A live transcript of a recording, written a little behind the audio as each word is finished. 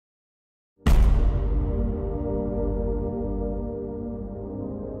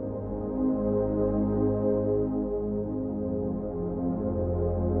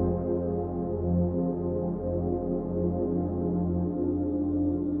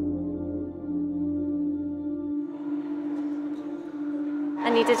I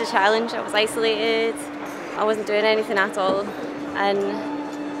needed a challenge. I was isolated, I wasn't doing anything at all, and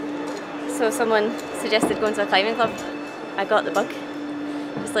so someone suggested going to a climbing club. I got the bug,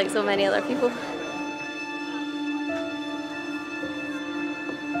 just like so many other people.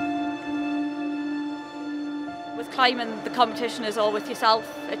 With climbing, the competition is all with yourself,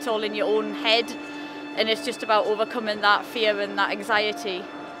 it's all in your own head, and it's just about overcoming that fear and that anxiety.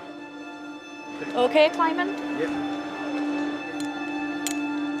 Okay, climbing? Yep.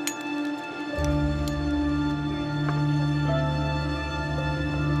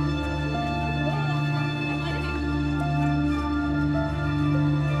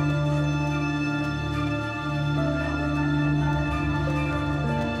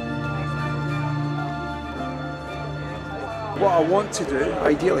 What I want to do,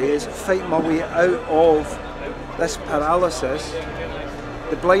 ideally, is fight my way out of this paralysis.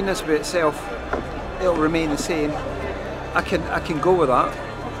 The blindness by itself, it'll remain the same. I can go with that.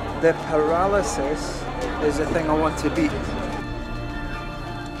 The paralysis is the thing I want to beat.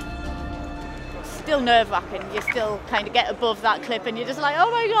 Still nerve-wracking. You still kind of get above that cliff and you're just like,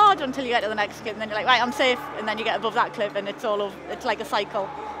 oh my god, until you get to the next cliff, and then you're like, right, I'm safe, and then you get above that cliff and it's all over. It's like a cycle.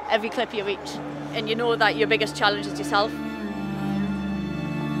 Every cliff you reach, and you know that your biggest challenge is yourself.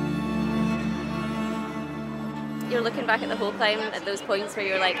 You're looking back at the whole climb at those points where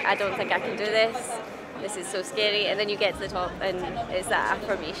you're like, I don't think I can do this. This is so scary, and then you get to the top and it's that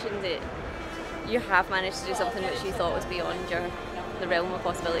affirmation that you have managed to do something which you thought was beyond the realm of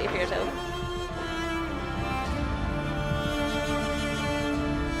possibility for yourself.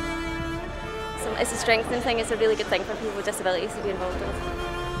 So it's a strengthening thing. It's a really good thing for people with disabilities to be involved with.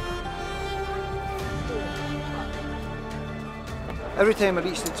 Every time I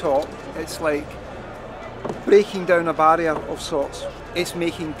reach the top, it's like breaking down a barrier of sorts. It's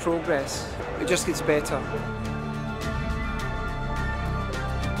making progress. It just gets better.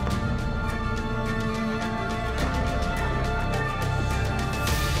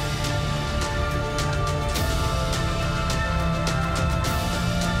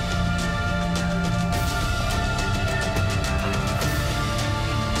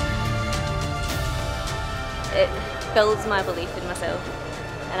 It builds my belief in myself,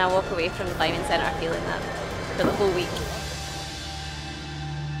 and I walk away from the climbing centre feeling that for the whole week.